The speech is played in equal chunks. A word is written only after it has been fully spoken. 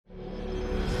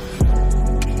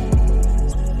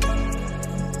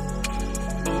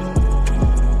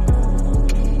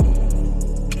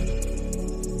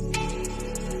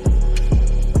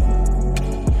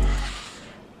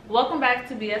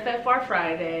BFFR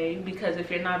Friday, because if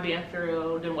you're not being for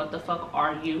real, then what the fuck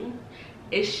are you?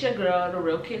 It's your girl, the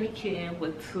real Kenny Kim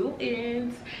with 2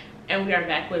 N's, and we are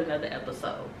back with another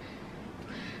episode.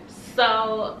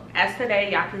 So as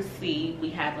today y'all can see, we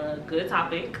have a good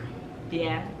topic.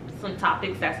 Yeah, some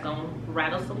topics that's gonna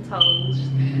rattle some toes,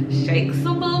 shake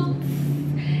some boots,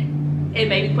 and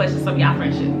maybe question some of y'all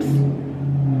friendships,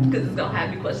 because it's gonna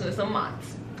have me questioning some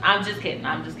months. I'm just kidding.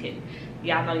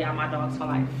 Y'all know y'all my dogs for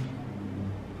life.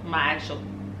 My actual,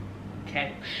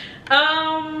 okay.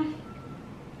 Dang,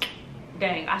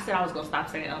 I said I was gonna stop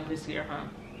saying this year, huh?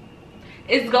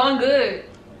 It's going good.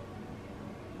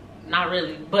 Not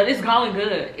really, but it's going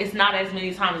good. It's not as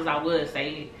many times as I would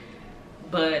say it,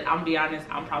 but I'm gonna be honest,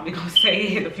 I'm probably gonna say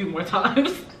it a few more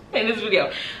times in this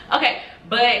video. Okay,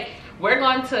 but we're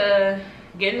going to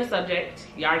get in the subject.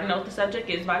 You already know what the subject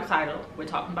is by the title. We're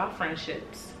talking about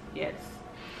friendships, yes.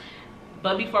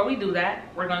 But before we do that,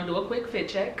 we're gonna do a quick fit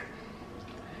check.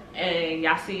 And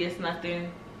y'all see it's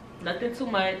nothing too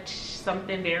much.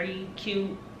 Something very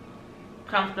cute,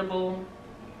 comfortable.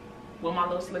 With my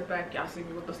little slip back. Y'all see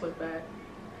me with the slip back.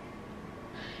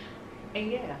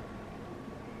 And yeah,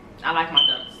 I like my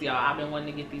dunks, y'all. I've been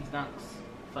wanting to get these dunks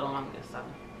for the longest, so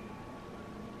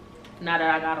now that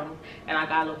I got them, and I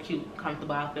got a little cute,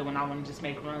 comfortable outfit when I want to just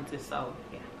make runs, so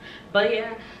yeah. But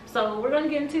yeah, so we're gonna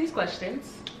get into these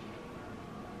questions.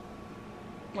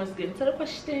 Let's get into the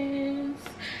questions.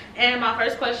 And my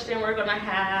first question we're gonna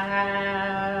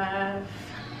have,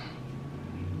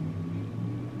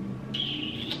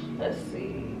 let's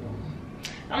see.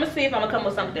 I'm gonna see if I'm gonna come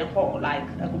with something whole, like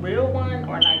a real one,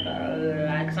 or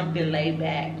like something laid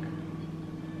back.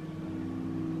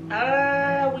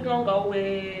 We're gonna go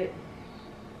with,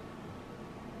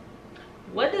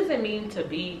 what does it mean to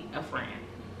be a friend?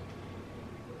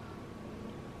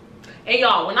 And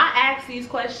y'all, when I ask these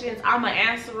questions, I'ma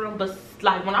answer them, but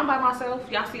like when I'm by myself,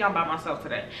 y'all see I'm by myself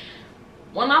today.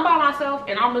 When I'm by myself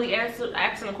and I'm really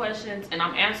asking the questions and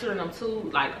I'm answering them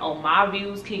too, like on my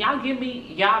views, can y'all give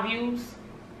me y'all views?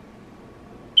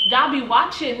 Y'all be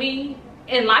watching me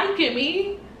and liking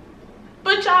me,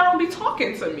 but y'all don't be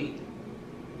talking to me.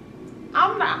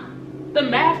 I'm not, the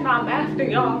math not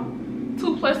mathing, y'all.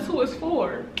 2 + 2 is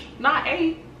 4, not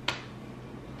 8.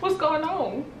 What's going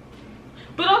on?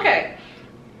 But okay,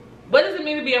 what does it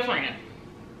mean to be a friend?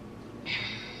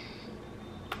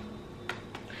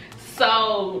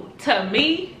 So to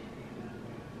me,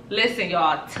 listen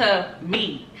y'all, to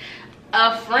me,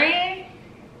 a friend,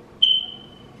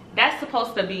 that's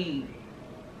supposed to be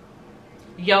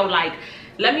yo, like,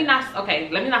 let me not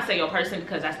say your person,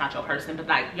 because that's not your person, but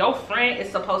like your friend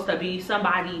is supposed to be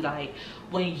somebody like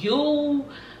when you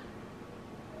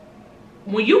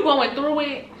going through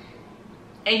it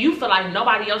and you feel like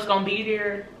nobody else gonna be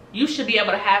there, you should be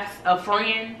able to have a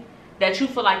friend that you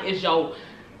feel like is your,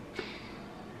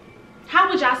 how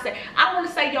would y'all say, I don't want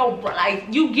to say yo, like,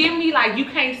 you give me, like, you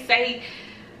can't say,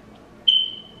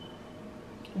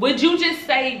 would you just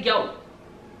say yo?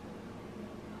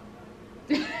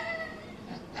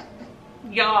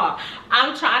 Y'all,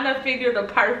 I'm trying to figure the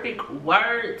perfect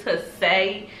word to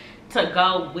say to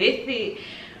go with it.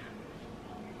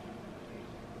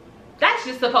 That's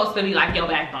just supposed to be like your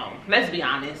backbone. Let's be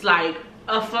honest. Like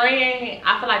a friend,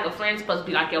 I feel like a friend's supposed to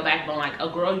be like your backbone. Like a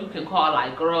girl you can call,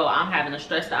 like, girl, I'm having a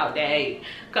stressed out day.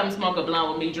 Come smoke a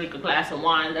blunt with me, drink a glass of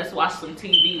wine. Let's watch some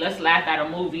TV. Let's laugh at a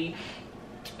movie.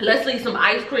 Let's eat some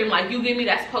ice cream. Like, you give me,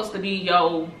 that's supposed to be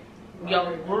your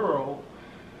girl.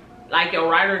 Like your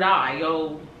ride or die.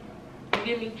 You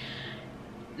give me?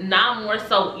 Not more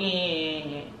so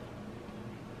in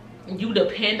you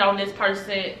depend on this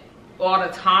person all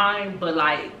the time, but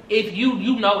like if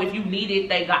you know if you need it,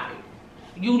 they got it.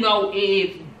 You know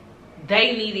if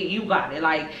they need it, you got it.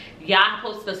 Like, y'all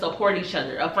supposed to support each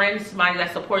other. A friend is somebody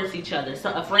that supports each other.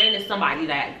 So a friend is somebody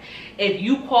that if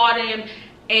you call them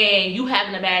and you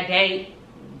having a bad day,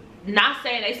 not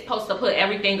saying they supposed to put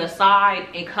everything aside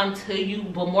and come to you,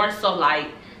 but more so like,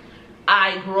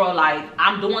 I girl, like,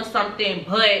 I'm doing something,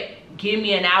 but give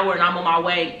me an hour and I'm on my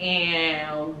way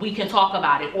and we can talk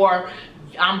about it. Or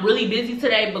I'm really busy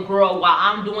today, but girl, while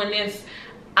I'm doing this,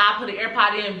 I put an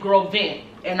AirPod in, girl, vent,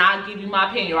 and I'll give you my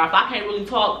opinion. Or if I can't really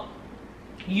talk,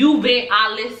 you vent,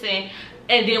 I listen,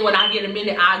 and then when I get a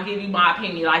minute, I'll give you my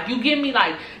opinion. Like, you give me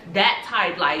like that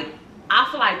type. Like, I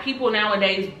feel like people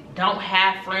nowadays don't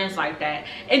have friends like that.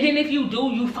 And then if you do,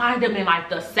 you find them in like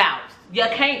the South. You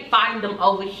can't find them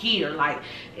over here. Like,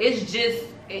 it's just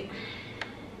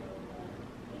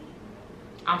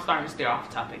I'm starting to steer off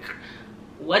topic.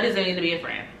 What does it mean to be a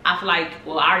friend? I feel like,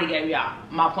 well, I already gave y'all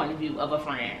my point of view of a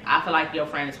friend. I feel like your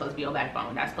friend is supposed to be your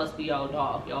backbone. That's supposed to be your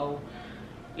dog, your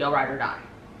ride or die.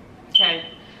 Okay,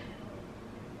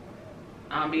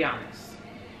 I'll be honest,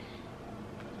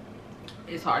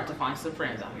 it's hard to find some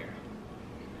friends out here.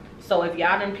 So if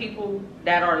y'all them people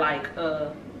that are like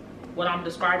what I'm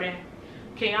describing,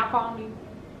 can y'all call me,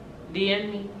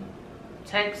 DM me,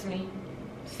 text me,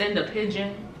 send a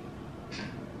pigeon,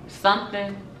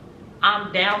 something?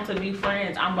 I'm down to be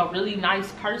friends. I'm a really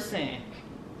nice person,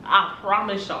 I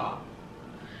promise y'all.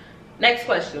 Next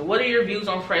question, what are your views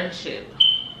on friendship?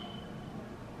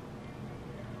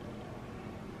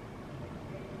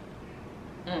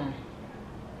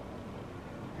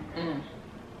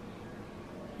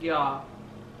 Y'all,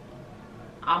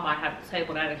 I might have to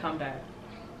table that and come back.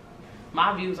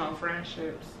 My views on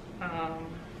friendships,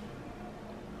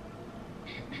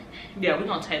 yeah, we're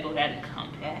gonna table that and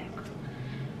come back.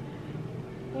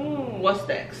 What's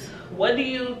next? What do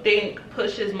you think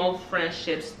pushes most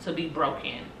friendships to be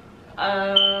broken?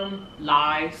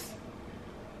 Lies,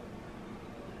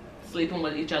 sleeping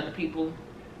with each other people,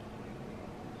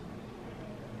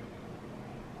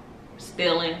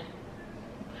 stealing.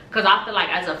 Because I feel like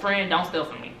as a friend, don't steal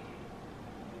from me.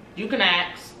 You can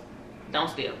ask, don't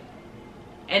steal.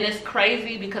 And it's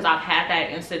crazy because I've had that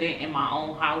incident in my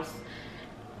own house.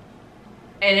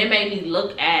 And it made me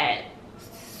look at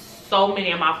so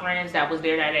many of my friends that was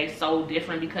there that day so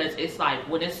different, because it's like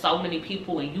when it's so many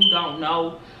people and you don't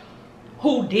know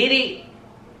who did it,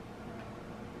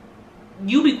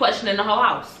 you be questioning the whole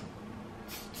house.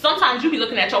 Sometimes you be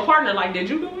looking at your partner like, did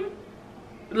you do it?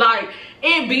 Like,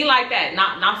 it be like that.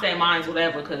 Not saying mine's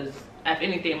whatever, because if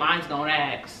anything, mine's gonna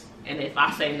ask. And if I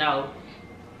say no,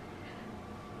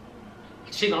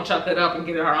 she gonna chuck it up and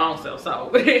get it her own self.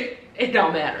 So it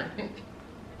don't matter.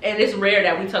 And it's rare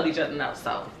that we tell each other no,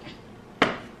 so.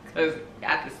 Because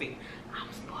y'all can see, I'm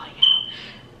spoiled, y'all.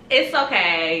 It's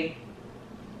okay.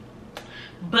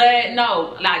 But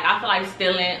no, like, I feel like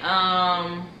stealing,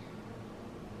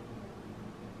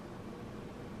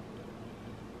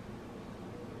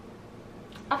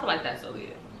 I feel like that's so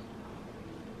good.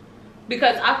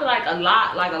 Because I feel like a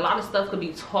lot of stuff could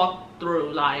be talked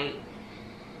through. Like,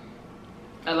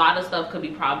 a lot of stuff could be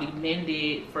probably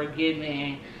mended,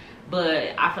 forgiven.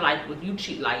 But I feel like if you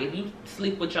cheat, like if you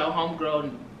sleep with your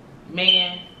homegirl,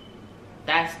 man,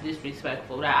 that's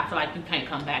disrespectful. That I feel like you can't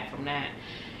come back from that.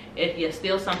 If you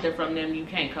steal something from them, you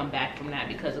can't come back from that.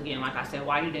 Because again, like I said,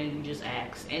 why didn't you just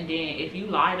ask? And then if you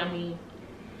lie to me,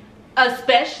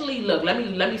 especially, look, let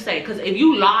me say, because if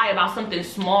you lie about something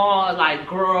small, like,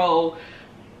 girl,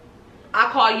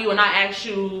 I call you and I ask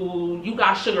you, you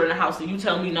got sugar in the house, and you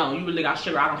tell me no, you really got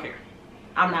sugar, I don't care.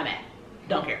 I'm not mad,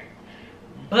 don't care.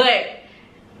 But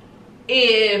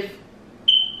if,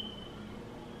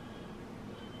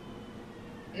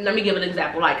 let me give an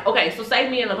example. Like, okay, so say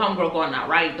me and the homegirl going out,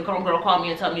 right? The homegirl called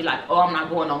me and tell me like, oh, I'm not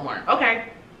going no more. Okay,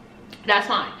 that's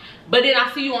fine. But then I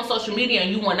see you on social media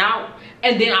and you went out,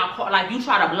 and then I'll call, like, you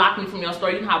try to block me from your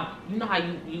story. You know how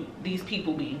you these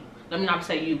people be. Let me not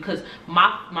say you, because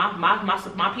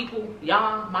my people,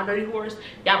 y'all, my dirty horse,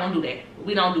 y'all don't do that.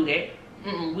 We don't do that.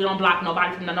 We don't block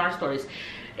nobody from none of our stories.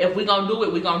 If we gonna do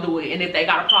it, we gonna do it. And if they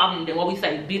got a problem, then what we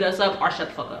say, beat us up or shut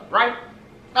the fuck up, right?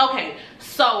 Okay,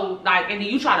 so like, and then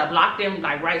you try to block them,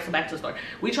 like, right? So back to the story.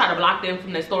 We try to block them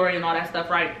from their story and all that stuff,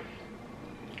 right?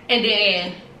 And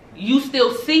then you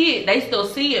still see it, they still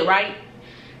see it, right?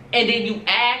 And then you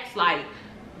ask, like,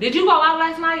 did you go out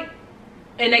last night?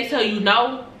 And they tell you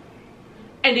no.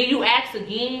 And then you ask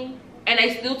again, and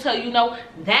they still tell you no.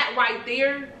 That right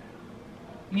there,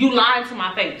 you lying to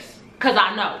my face, because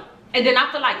I know. And then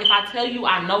I feel like if I tell you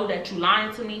I know that you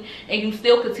lying to me, and you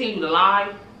still continue to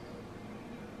lie,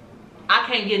 I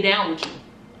can't get down with you.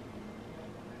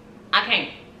 I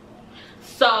can't.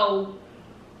 So,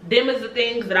 them is the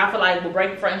things that I feel like will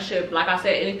break friendship. Like I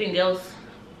said, anything else,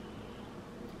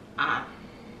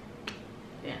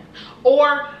 yeah.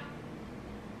 Or,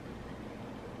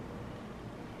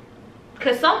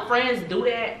 because some friends do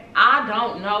that. I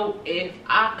don't know if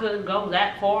I could go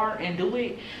that far and do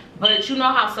it. But you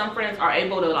know how some friends are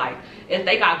able to, like, if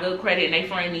they got good credit and they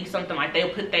friend needs something, like, they'll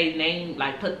put their name,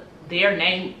 like, put their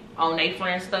name on their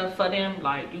friend stuff for them.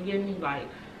 Like, you get me? Like,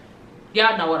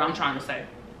 y'all know what I'm trying to say.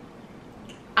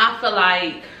 I feel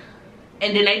like,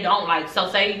 and then they don't, like, so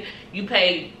say you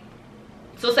pay,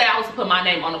 so say I was to put my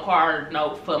name on a card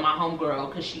note for my homegirl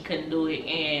because she couldn't do it,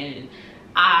 and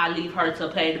I leave her to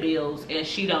pay the bills and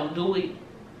she don't do it,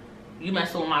 you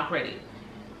messing with my credit.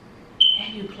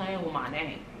 And you playing with my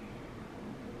name.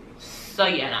 So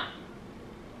yeah,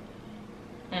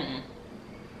 no.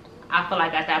 I feel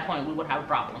like at that point we would have a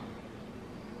problem.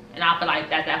 And I feel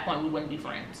like at that point we wouldn't be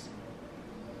friends.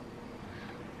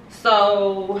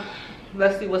 So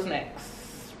let's see what's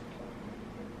next.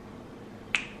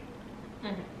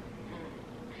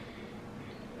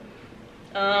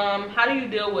 How do you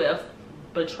deal with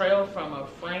betrayal from a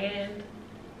friend?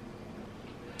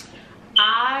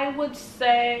 I would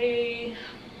say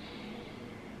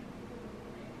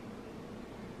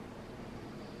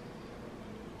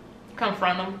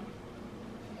confront them.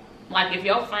 Like, if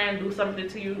your friend do something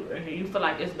to you and you feel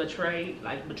like it's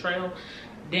betrayal,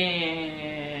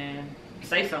 then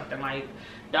say something. Like,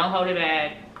 don't hold it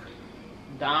back.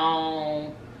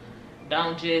 Don't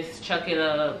just chuck it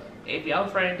up. If your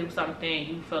friend do something,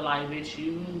 you feel like, bitch,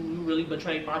 you really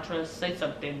betrayed my trust, say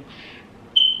something.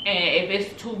 And if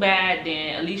it's too bad,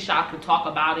 then at least y'all can talk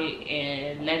about it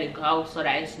and let it go, so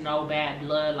that it's no bad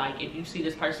blood. Like, if you see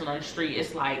this person on the street,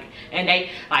 it's like, and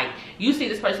they, like, you see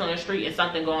this person on the street and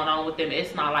something going on with them,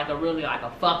 it's not like a really, like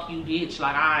a fuck you, bitch,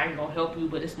 like, I ain't gonna help you,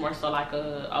 but it's more so like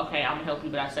a, okay, I'm gonna help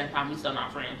you, but at the same time, we still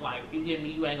not friends. Like, you get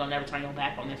me? You ain't gonna never turn your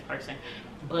back on this person.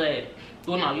 But,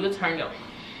 well, no, you'll turn your,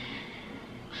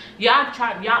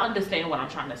 y'all understand what I'm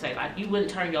trying to say. Like, you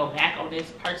wouldn't turn your back on this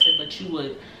person, but you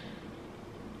would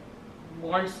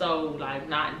more so like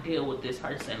not deal with this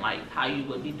person like how you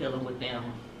would be dealing with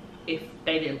them if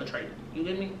they didn't betray you. You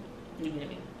get me? You get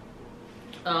me?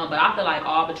 But I feel like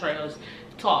all betrayals,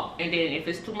 talk, and then if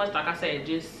it's too much, like I said,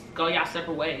 just go y'all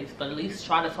separate ways. But at least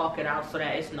try to talk it out so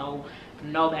that it's no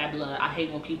bad blood. I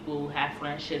hate when people have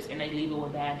friendships and they leave it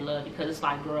with bad blood, because it's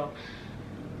like, girl,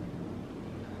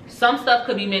 some stuff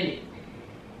could be mended.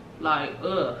 Like,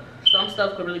 some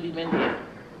stuff could really be mended.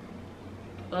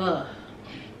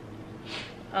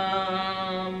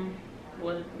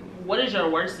 What is your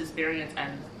worst experience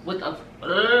and with a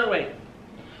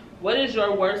what is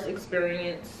your worst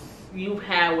experience you've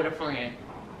had with a friend?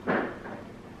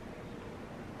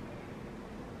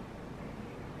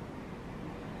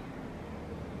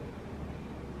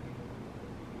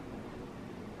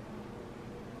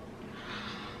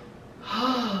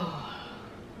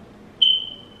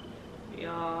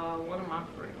 Y'all, one of my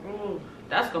friends,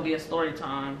 that's gonna be a story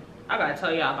time. I gotta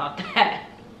tell y'all about that.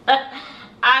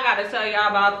 I gotta tell y'all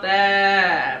about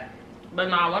that. But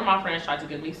nah, one of my friends tried to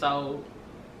get me sold.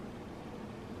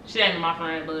 She ain't my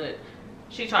friend, but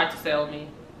she tried to sell me.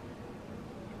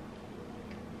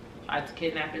 Tried to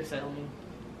kidnap and sell me.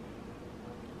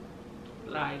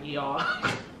 Like, y'all.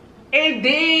 And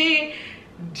then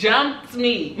jumped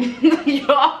me.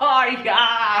 Y'all,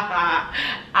 yeah.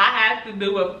 I have to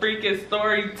do a freaking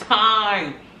story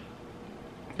time.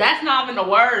 That's not even the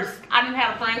worst. I didn't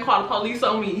have a friend call the police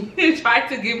on me and tried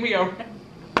to give me a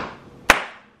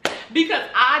because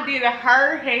I did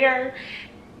her hair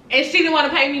and she didn't want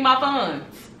to pay me my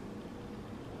funds.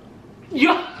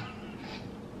 Yo,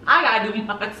 I gotta do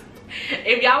my,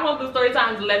 if y'all want the story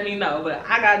times, let me know, but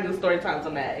I gotta do story times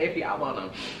on that if y'all want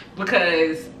them,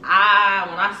 because when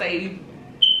I say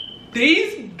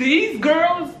these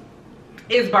girls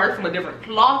is birthed from a different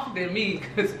cloth than me,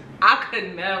 because I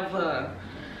could never.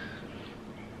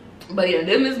 But yeah,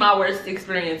 them is my worst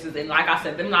experiences, and like I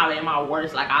said, them not in my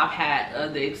worst. Like, I've had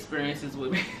other experiences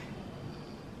with me.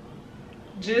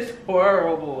 Just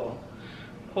horrible.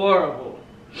 Horrible.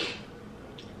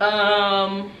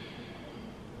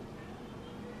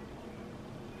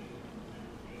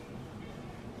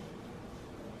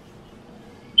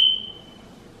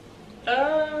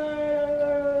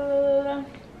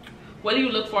 What do you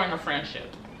look for in a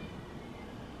friendship?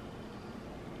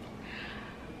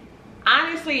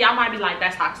 Honestly, y'all might be like,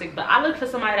 that's toxic, but I look for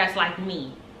somebody that's like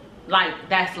me. Like,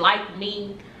 that's like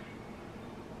me,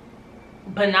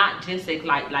 but not just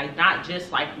like not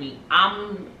just like me.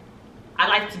 I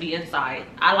like to be inside.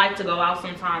 I like to go out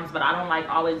sometimes, but I don't like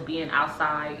always being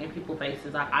outside in people's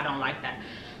faces. I don't like that.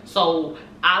 So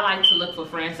I like to look for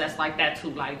friends that's like that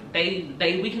too. Like,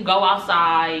 we can go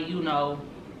outside, you know,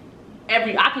 I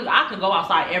can go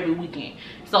outside every weekend.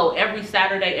 So every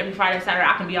Saturday, every Friday, Saturday,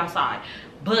 I can be outside.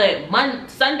 But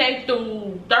Sunday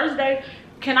through Thursday,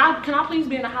 can I please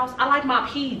be in the house? I like my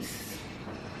peace.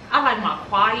 I like my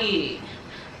quiet.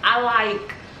 I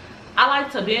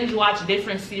like to binge watch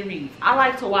different series. I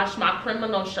like to watch my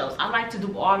criminal shows. I like to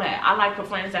do all that. I like for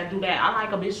friends that do that. I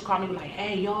like a bitch to call me like,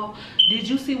 hey y'all, did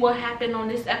you see what happened on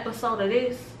this episode of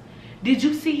this? Did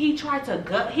you see he tried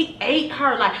to he ate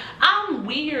her? Like, I'm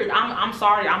weird. I'm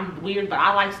sorry, I'm weird, but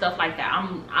I like stuff like that.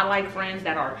 I like friends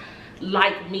that are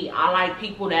like me. I like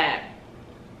people that,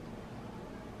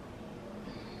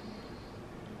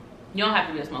 you don't have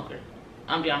to be a smoker.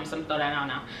 I'm be honest, I'm gonna throw that out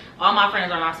now. All my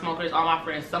friends are not smokers. All my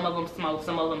friends, some of them smoke,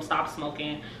 some of them stop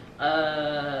smoking.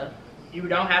 You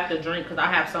don't have to drink, because I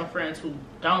have some friends who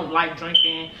don't like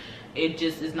drinking. It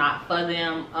just is not for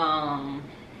them.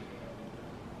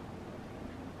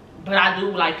 But I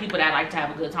do like people that like to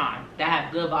have a good time, that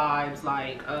have good vibes.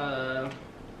 Like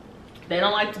they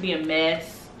don't like to be a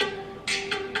mess.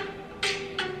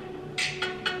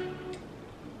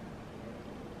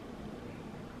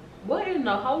 What in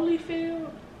the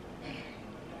Holyfield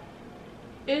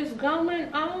is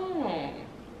going on?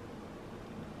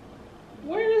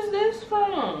 Where is this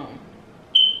from?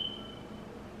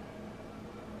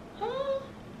 Huh?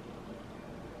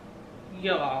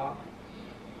 Y'all,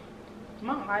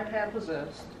 my iPad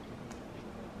possessed.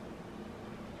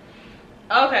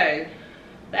 Okay,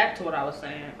 back to what I was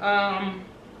saying.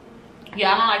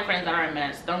 Yeah, I don't like friends that are a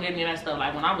mess. Don't get me messed up.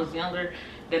 Like when I was younger,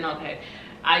 then okay,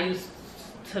 I used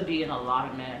to be in a lot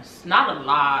of mess. Not a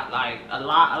lot, like a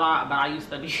lot, but I used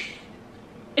to be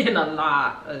in a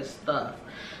lot of stuff.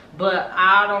 But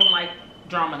I don't like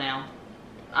drama now.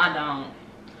 I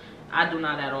do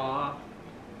not at all.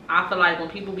 I feel like when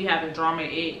people be having drama,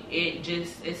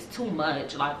 it's too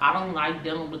much. Like I don't like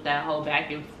dealing with that whole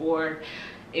back and forth.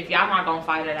 If y'all not gonna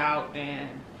fight it out, then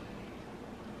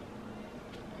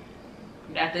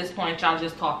at this point y'all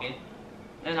just talking,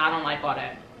 and I don't like all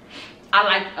that. I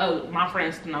like my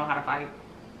friends to know how to fight,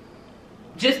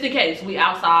 just in case we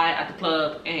outside at the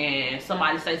club and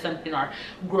somebody say something, or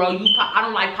girl, you pop. I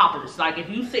don't like poppers. Like if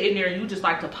you sitting there and you just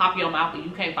like to pop your mouth and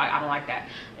you can't fight, I don't like that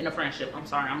in a friendship. I'm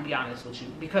sorry, I'm gonna be honest with you,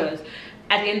 because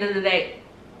at the end of the day,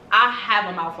 I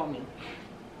have a mouth on me.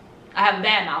 I have a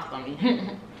bad mouth on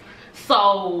me.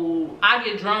 So I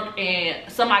get drunk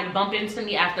and somebody bump into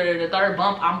me. After the third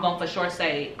bump, I'm gonna for sure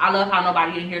say, I love how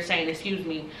nobody in here saying excuse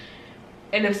me.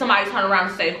 And if somebody turn around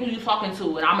and say, who you talking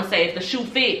to? And I'm gonna say, if the shoe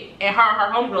fit. And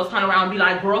her homegirls turn around and be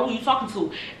like, girl, who you talking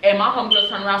to? And my homegirls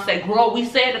turn around and say, girl, we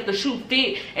said if the shoe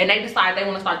fit. And they decide they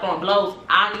want to start throwing blows.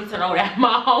 I need to know that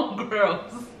my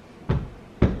homegirls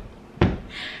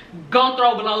gonna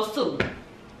throw blows too.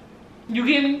 You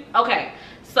get me? Okay.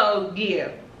 So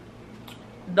yeah,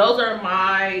 those are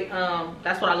my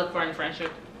that's what I look for in a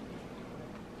friendship.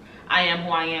 I am who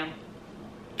I am,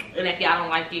 and if y'all don't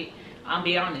like it, I'm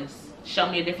be honest.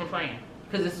 Show me a different friend,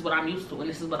 because this is what I'm used to and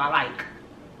this is what I like.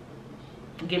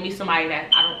 Give me somebody that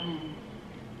I don't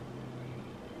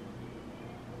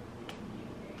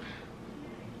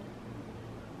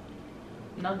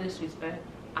no disrespect,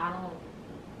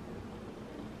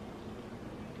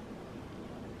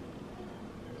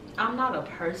 I'm not a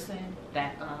person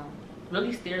that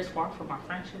really steers far from my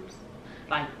friendships,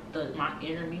 like my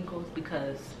inner mingles,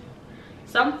 because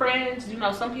some friends, you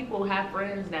know, some people have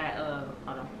friends that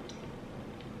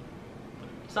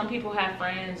some people have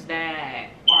friends that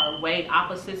are way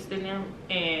opposites than them,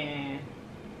 and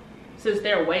since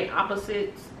they're way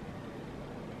opposites,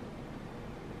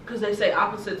 because they say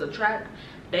opposites attract,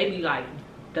 they be like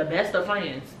the best of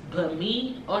friends. But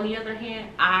me, on the other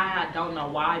hand, I don't know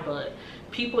why, but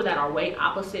people that are way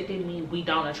opposite than me, we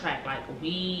don't attract. Like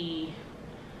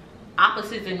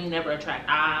opposites in me never attract.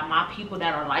 My people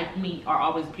that are like me are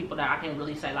always people that I can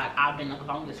really say like I've been the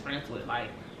longest friends with. Like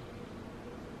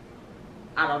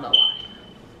I don't know why.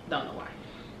 Don't know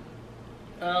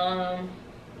why.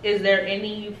 Is there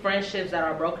any friendships that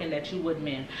are broken that you would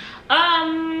mend?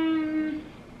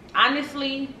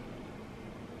 Honestly,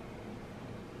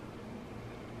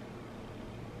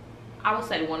 I would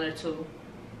say one or two.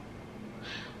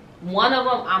 One of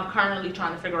them I'm currently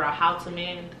trying to figure out how to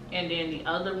mend, and then the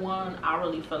other one I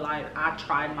really feel like I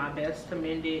tried my best to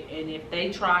mend it, and if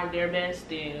they tried their best,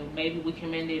 then maybe we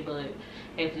can mend it. But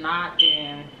if not,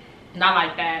 then not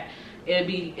like that. It'd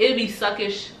be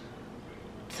suckish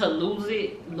to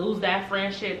lose that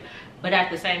friendship, but at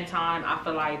the same time I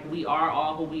feel like we are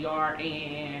all who we are,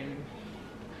 and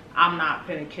I'm not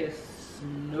gonna kiss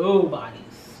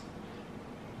nobody's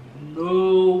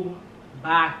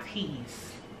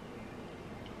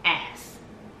ass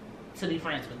to be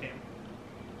friends with them.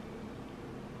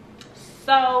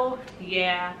 So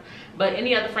yeah, but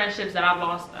any other friendships that I've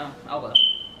lost, oh well,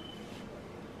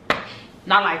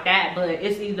 not like that, but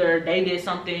it's either they did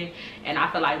something and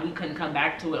I feel like we couldn't come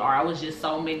back to it, or I was just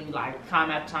so many, like time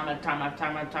after time after time after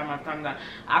time after time after time,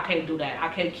 I can't do that.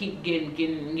 I can't keep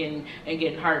getting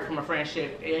hurt from a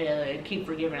friendship and keep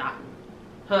forgiving.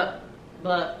 But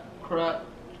corrupt.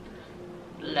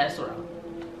 Let's roll.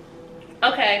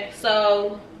 Okay,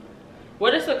 so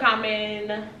what are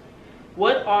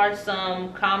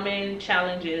some common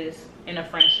challenges in a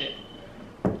friendship?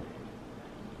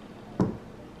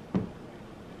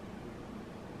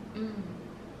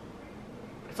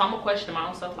 So I'm gonna question my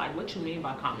own self, like, what you mean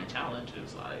by common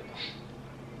challenges? Like,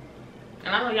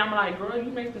 and I know y'all be like, girl, you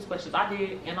make these questions. I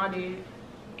did,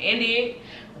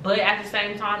 but at the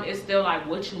same time, it's still like,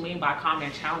 what you mean by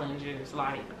common challenges?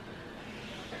 Like,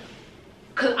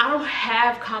 Cause I don't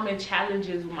have common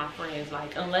challenges with my friends,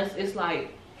 like unless it's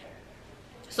like,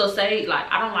 so say like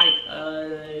I don't like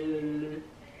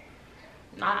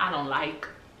not I don't like,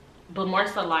 but more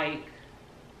so like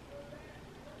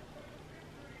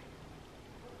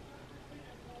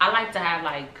I like to have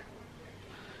like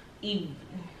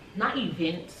not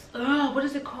events, what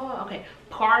is it called, okay,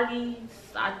 parties,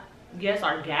 I guess,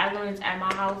 or gatherings at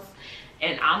my house.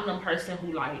 And I'm the person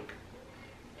who like,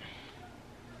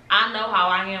 I know how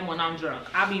I am when I'm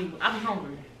drunk. I be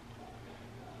hungry.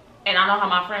 And I know how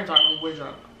my friends are when we're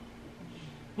drunk.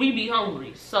 We be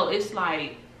hungry. So it's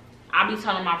like, I be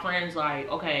telling my friends like,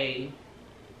 okay,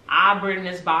 I bring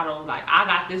this bottle, like I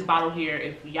got this bottle here.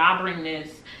 If y'all bring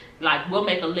this, like we'll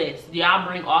make a list. Y'all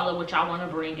bring all of what y'all want to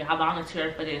bring. Y'all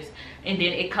volunteer for this. And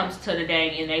then it comes to the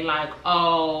day and they like,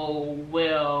 oh,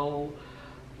 well,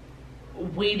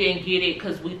 we didn't get it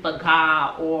because we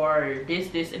forgot, or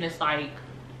this. And it's like,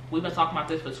 we've been talking about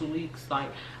this for 2 weeks.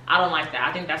 Like, I don't like that.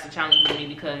 I think that's a challenge for me,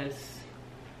 because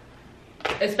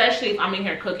especially if I'm in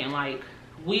here cooking, like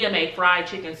we'll make fried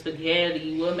chicken,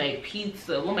 spaghetti, we'll make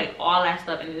pizza, we'll make all that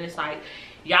stuff. And then it's like,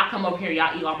 y'all come over here,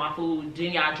 y'all eat all my food,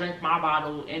 then y'all drink my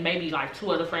bottle, and maybe like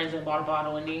 2 other friends in bought a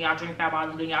bottle, and then y'all drink that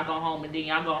bottle, and then y'all go home, and then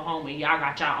y'all go home and y'all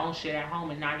got y'all own shit at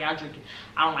home, and now y'all drinking.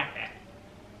 I don't like that.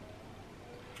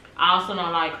 I also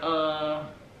don't like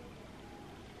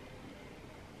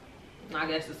I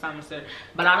guess it's time to say,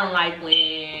 but I don't like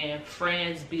when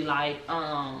friends be like,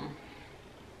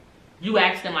 you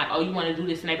ask them like, oh, you want to do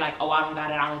this, and they be like, oh, I don't got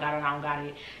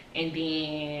it, and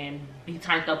then be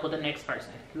turned up with the next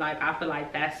person. Like, I feel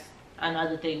like that's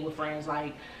another thing with friends.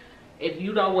 Like, if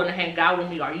you don't want to hang out with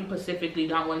me, or you specifically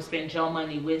don't want to spend your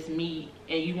money with me,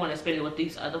 and you want to spend it with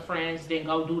these other friends, then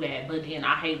go do that. But then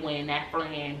I hate when that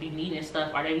friend be needing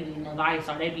stuff, or they be needing advice,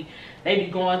 or they be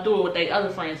going through it with their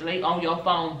other friends, and they on your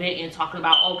phone betting, talking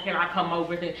about, oh, can I come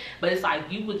over there? But it's like,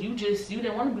 you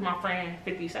didn't want to be my friend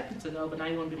 50 seconds ago, but now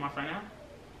you want to be my friend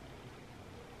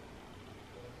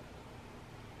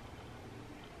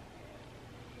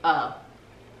now.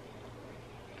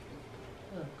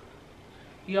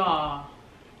 Y'all,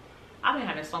 I've been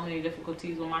having so many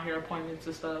difficulties with my hair appointments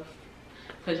and stuff,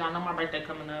 because y'all know my birthday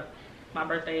coming up. My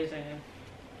birthday is in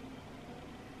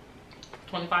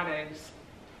 25 days,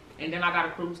 and then I got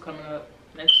a cruise coming up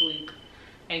next week.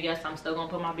 And yes, I'm still gonna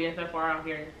put my BFFR out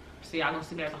here. See, y'all gonna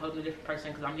see me as a whole different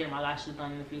person, because I'm getting my lashes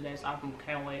done in a few days. So I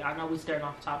can't wait. I know we staring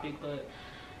off topic, but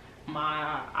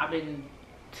I've been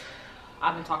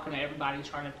talking to everybody,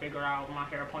 trying to figure out my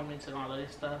hair appointments and all of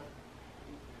this stuff,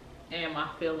 and my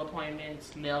field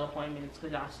appointments, nail appointments,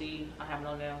 because y'all see I have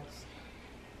no nails.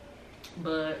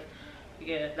 But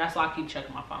yeah, that's why I keep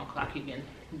checking my phone, because I keep getting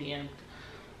DM'd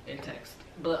and text.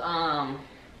 But I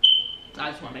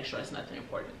just want to make sure it's nothing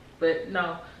important. But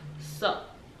no, so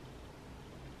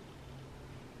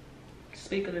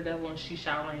speak of the devil and she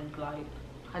showering, like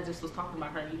I just was talking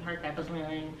about her, you heard that, but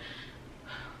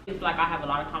it's like I have a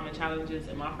lot of common challenges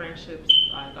in my friendships.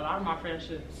 Like a lot of my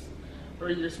friendships are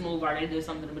either smooth or they did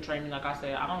something to betray me. Like I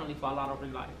said, I don't really fall out over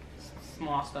like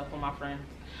small stuff with my friends.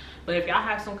 But if y'all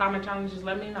have some common challenges,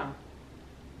 let me know.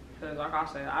 Cause like I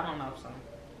said, I don't know, so.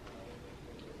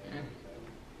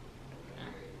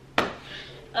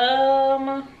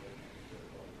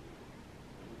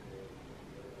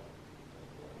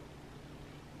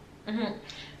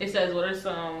 It says, what are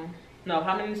some, no,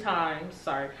 how many times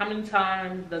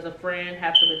does a friend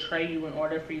have to betray you in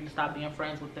order for you to stop being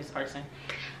friends with this person?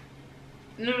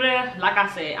 Like I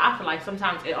said, I feel like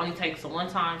sometimes it only takes one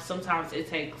time. Sometimes it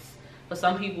takes, for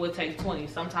some people it takes 20.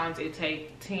 Sometimes it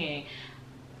takes 10.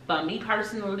 But me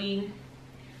personally,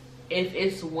 if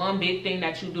it's one big thing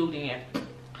that you do, then.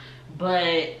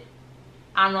 But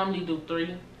I normally do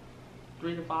 3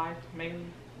 to 5 maybe,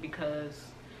 because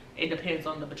it depends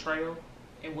on the betrayal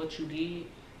and what you did.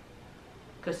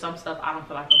 Because some stuff I don't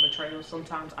feel like a betrayal.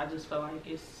 Sometimes I just feel like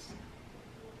it's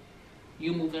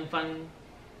you moving funny.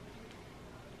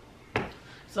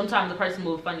 Sometimes the person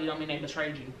moving funny don't mean they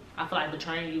betrayed you. I feel like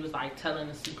betraying you is like telling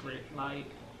a secret. Like,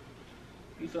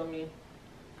 you feel me?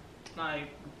 Like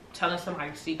telling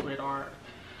somebody's secret, or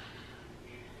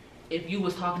if you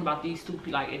was talking about these two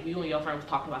people, like if you and your friend was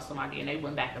talking about somebody and they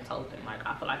went back and told them, like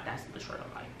I feel like that's betrayal,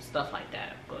 like stuff like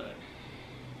that. But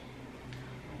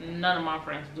none of my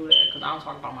friends do that, because I don't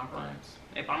talk about my friends.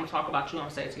 If I'm gonna talk about you, I'm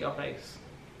gonna say it to your face.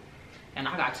 And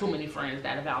I got too many friends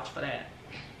that vouch for that.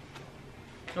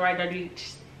 Right, dirty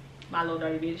bitch? My little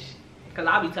dirty bitch. Because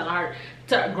I'll be telling her,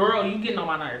 girl, you getting on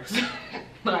my nerves.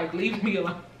 Like, leave me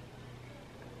alone.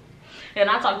 And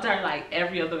I talk to her like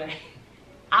every other day.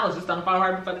 I was just on the phone with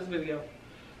her before this video.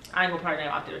 I ain't gonna put her name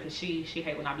out there, because she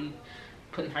hate when I be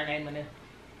putting her name in there.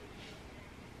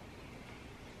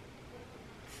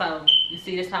 So you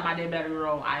see, this time I did better,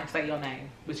 girl. I didn't say your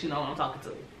name, but you know what I'm talking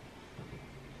to.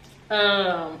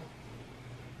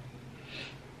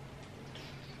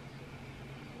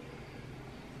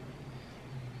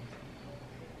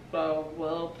 So,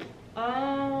 well,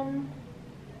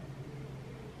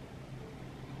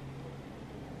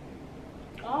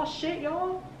 oh shit,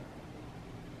 y'all.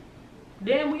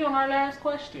 Then we on our last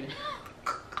question.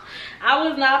 I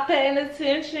was not paying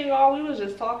attention, y'all. We was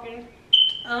just talking.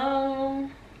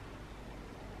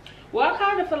 Well, I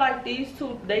kind of feel like these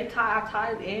two, I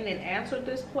tied in and answered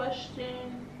this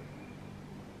question.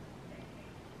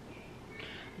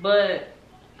 But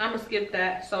I'm gonna skip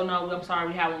that. So no, I'm sorry,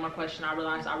 we have one more question. I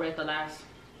realized I read the last.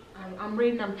 I'm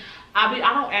reading them. I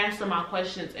don't answer my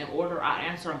questions in order. I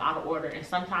answer them out of order, and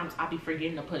sometimes I be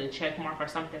forgetting to put a check mark or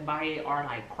something by it, or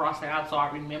like cross it out so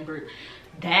I remembered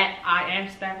that I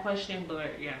answered that question.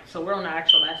 But yeah, so we're on the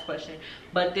actual last question.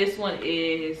 But this one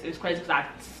it's crazy because I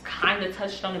kind of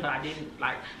touched on it, but I didn't,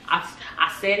 like,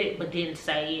 I said it but didn't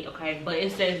say it. Okay, but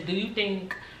it says, do you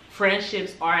think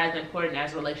friendships are as important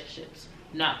as relationships?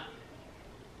 No.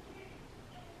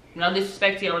 No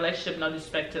disrespect to your relationship, no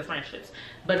disrespect to friendships.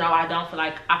 But no, I don't feel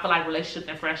like, I feel like relationships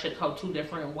and friendships hold two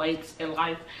different weights in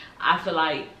life. I feel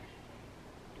like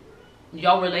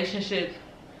your relationship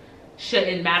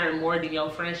shouldn't matter more than your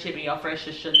friendship, and your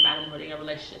friendship shouldn't matter more than your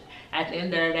relationship. At the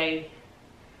end of the day,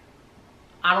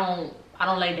 I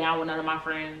don't lay down with none of my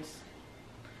friends.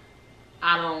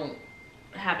 I don't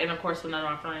have intercourse with none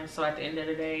of my friends. So at the end of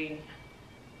the day,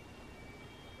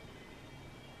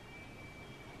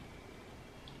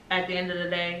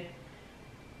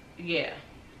 yeah,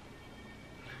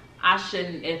 I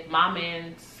shouldn't, if my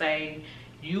man say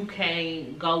you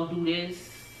can't go do this,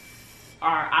 or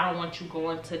I don't want you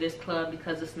going to this club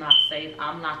because it's not safe,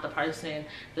 I'm not the person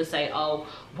to say, oh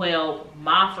well,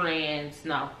 my friends,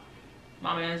 no,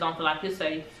 my friends don't feel like it's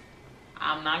safe,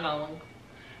 I'm not going.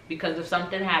 Because if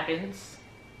something happens,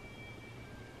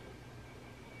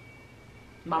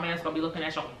 my man's gonna be looking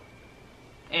at you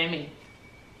and me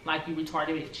like, you retarded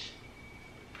bitch.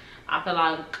 I feel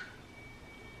like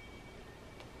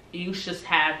you should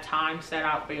have time set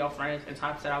out for your friends and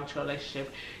time set out with your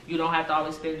relationship. You don't have to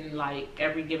always spend like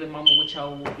every given moment with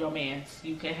your mans.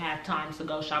 You can have times to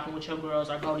go shopping with your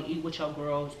girls, or go to eat with your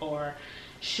girls, or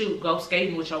shoot, go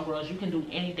skating with your girls. You can do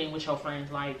anything with your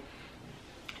friends. Like,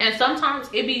 and sometimes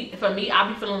it be, for me, I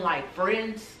be feeling like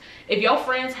friends, if your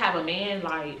friends have a man,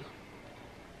 like,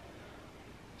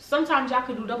 sometimes y'all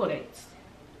could do double dates.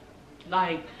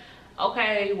 Like,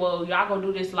 okay, well, y'all gonna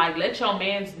do this, like, let your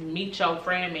mans meet your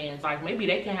friend mans. Like, maybe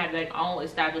they can have their own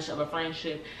establish of a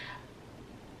friendship.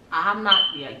 I'm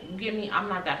not, yeah, you get me? I'm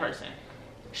not that person.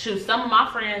 Shoot, some of my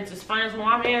friends is friends with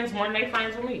my mans more than they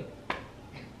friends with me.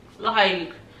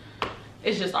 Like,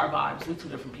 it's just our vibes. We're two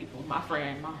different people. My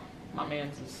friend, my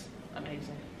mans is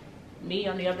amazing. Me,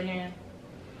 on the other hand,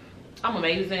 I'm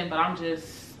amazing, but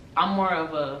I'm more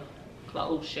of a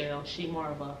closed shell. She more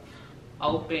of a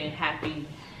open, happy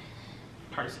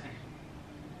person.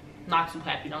 Not too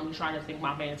happy. Don't be trying to think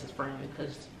my man's his friend,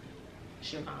 because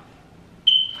she's not.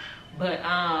 But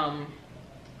I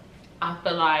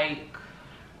feel like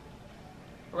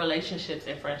relationships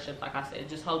and friendships, like I said,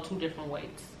 just hold two different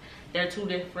weights. They're two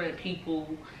different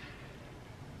people,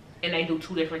 and they do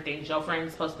two different things. Your friend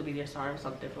is supposed to be there. Sorry,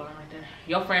 something flying right there.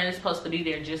 Your friend is supposed to be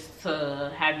there just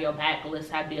to have your back,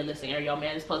 be a listening ear. Your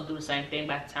man is supposed to do the same thing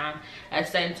back time. At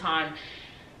the same time,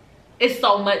 it's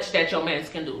so much that your man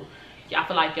can do. I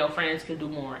feel like your friends can do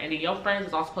more. And then your friends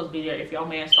is also supposed to be there if your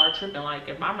man start tripping. Like,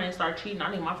 if my man start cheating, I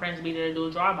need my friends to be there to do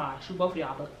a drive-by. Shoot both of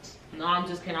y'all butts. No, I'm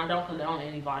just kidding. I don't condone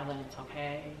any violence,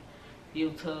 okay?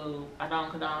 YouTube, I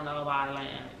don't condone no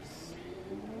violence.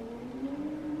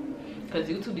 Because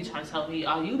YouTube be trying to tell me,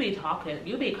 oh, you be talking,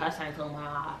 you be cussing too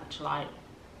much. Like,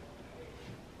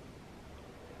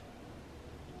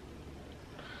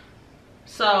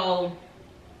 so,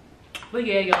 but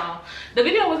yeah, y'all, the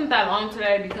video wasn't that long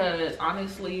today because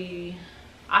honestly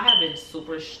I have been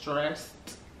super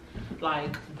stressed,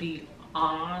 like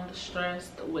beyond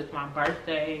stressed, with my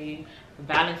birthday,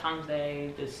 Valentine's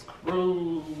Day, this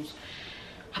cruise.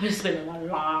 I've been spending a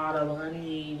lot of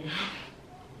money,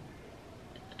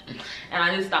 and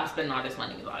I need to stop spending all this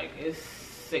money. Like, it's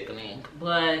sickening,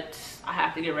 but I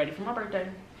have to get ready for my birthday.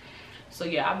 So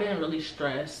yeah, I've been really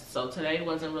stressed. So today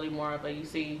wasn't really more of a, you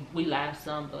see, we laughed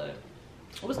some, but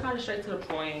it was kind of straight to the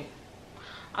point.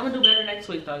 I'm gonna do better next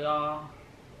week though, y'all.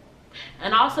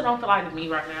 And I also don't feel like me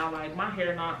right now. Like, my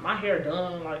hair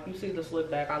done. Like, you see the slick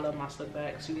back. I love my slick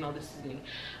backs. You know this is me.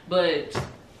 But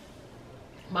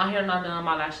my hair not done,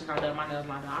 my lashes not done, my nails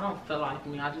not done. I don't feel like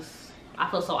me. I I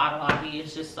feel so out of body.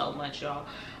 It's just so much, y'all.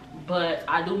 But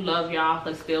I do love y'all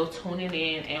for still tuning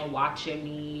in and watching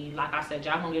me. Like I said,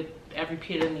 y'all gonna get every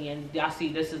bit of me, and y'all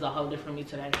see this is a whole different me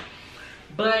today.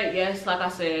 But yes, like I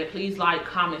said, please like,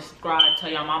 comment, subscribe, tell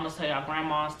y'all mamas, tell y'all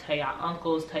grandmas, tell y'all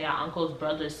uncles,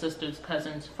 brothers, sisters,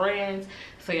 cousins, friends,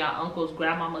 tell y'all uncles,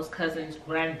 grandmamas, cousins,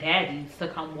 granddaddies to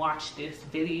come watch this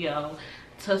video,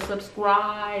 to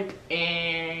subscribe.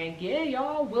 And yeah,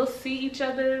 y'all, we'll see each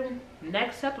other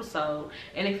next episode.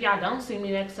 And if y'all don't see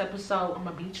me next episode, I'm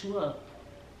gonna beat you up.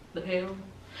 The hell?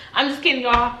 I'm just kidding,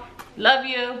 y'all. Love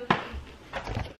you.